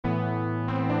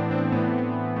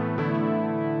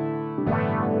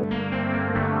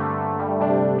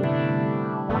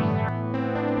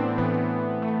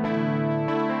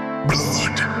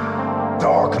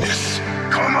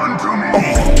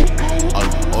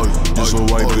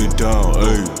wipe it down,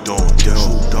 ayy.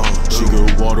 She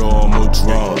get water, I'ma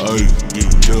drown, ayy.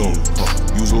 Damn,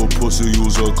 use a pussy,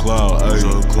 use a cloud, ayy.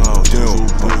 Damn,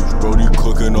 Brody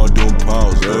cooking on them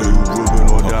pounds, ayy.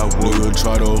 Nigga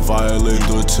try to violate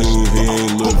the team, he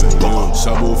ain't living.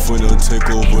 SABO finna take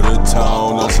over the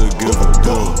town, that's a given.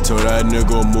 Tell that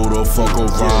nigga move the fuck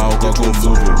around, got them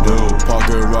flippin'.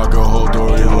 Pocket rocket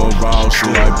holder, he run round,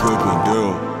 shoot like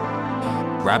Pippin'.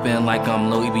 Rapping like I'm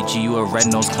low EBG, you a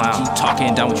red-nosed clown. Keep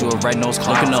talking down with you a red-nosed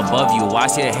clown. Looking above you, why I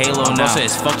see a halo now?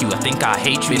 Says fuck you, I think I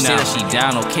hate you now. Say that she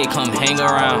down, okay, come hang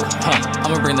around.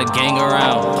 I'ma bring the gang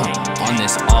around. On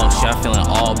this all shit, I'm feeling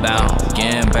all bound.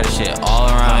 Getting better shit all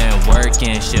around. And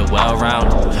working shit well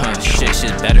rounded.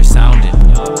 Shit better sounding.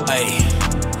 Ayy,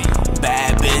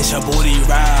 bad bitch, her booty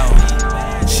round.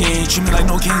 She ain't treat me like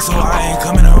no king, so I ain't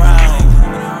coming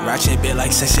around. Ratchet bit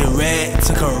like session red,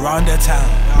 took her around the town.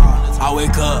 I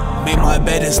wake up, make my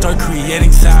bed and start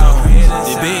creating sound.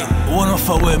 The bitch wanna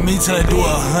fuck with me till I do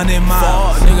 100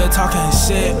 miles. Nigga talking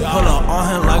shit, pull up on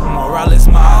him like Morales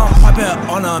Miles. I bet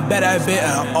on a bed I bit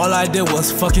and all I did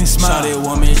was fucking smile. Shawty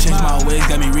want me to change my ways,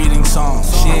 got me reading songs.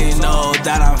 She ain't know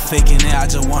that I'm faking it, I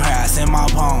just want her ass in my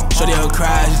palm. Shawty a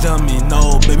crash dummy,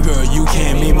 no baby girl, you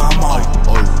can't meet my mom.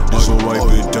 This will wipe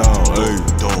it down, ayy.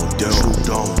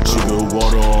 She get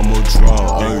water, I'ma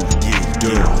drown, ayy.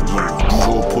 Use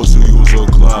a pussy, use a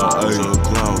cloud, ayy.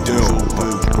 Damn,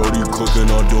 Brody cooking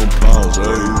on them pounds,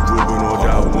 ayy.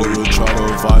 Nigga try to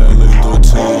violate the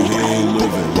team, he ain't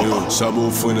living. SABO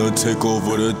finna take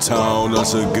over the town,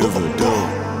 that's a given.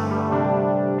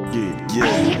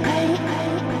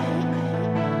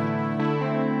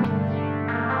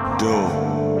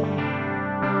 Damn.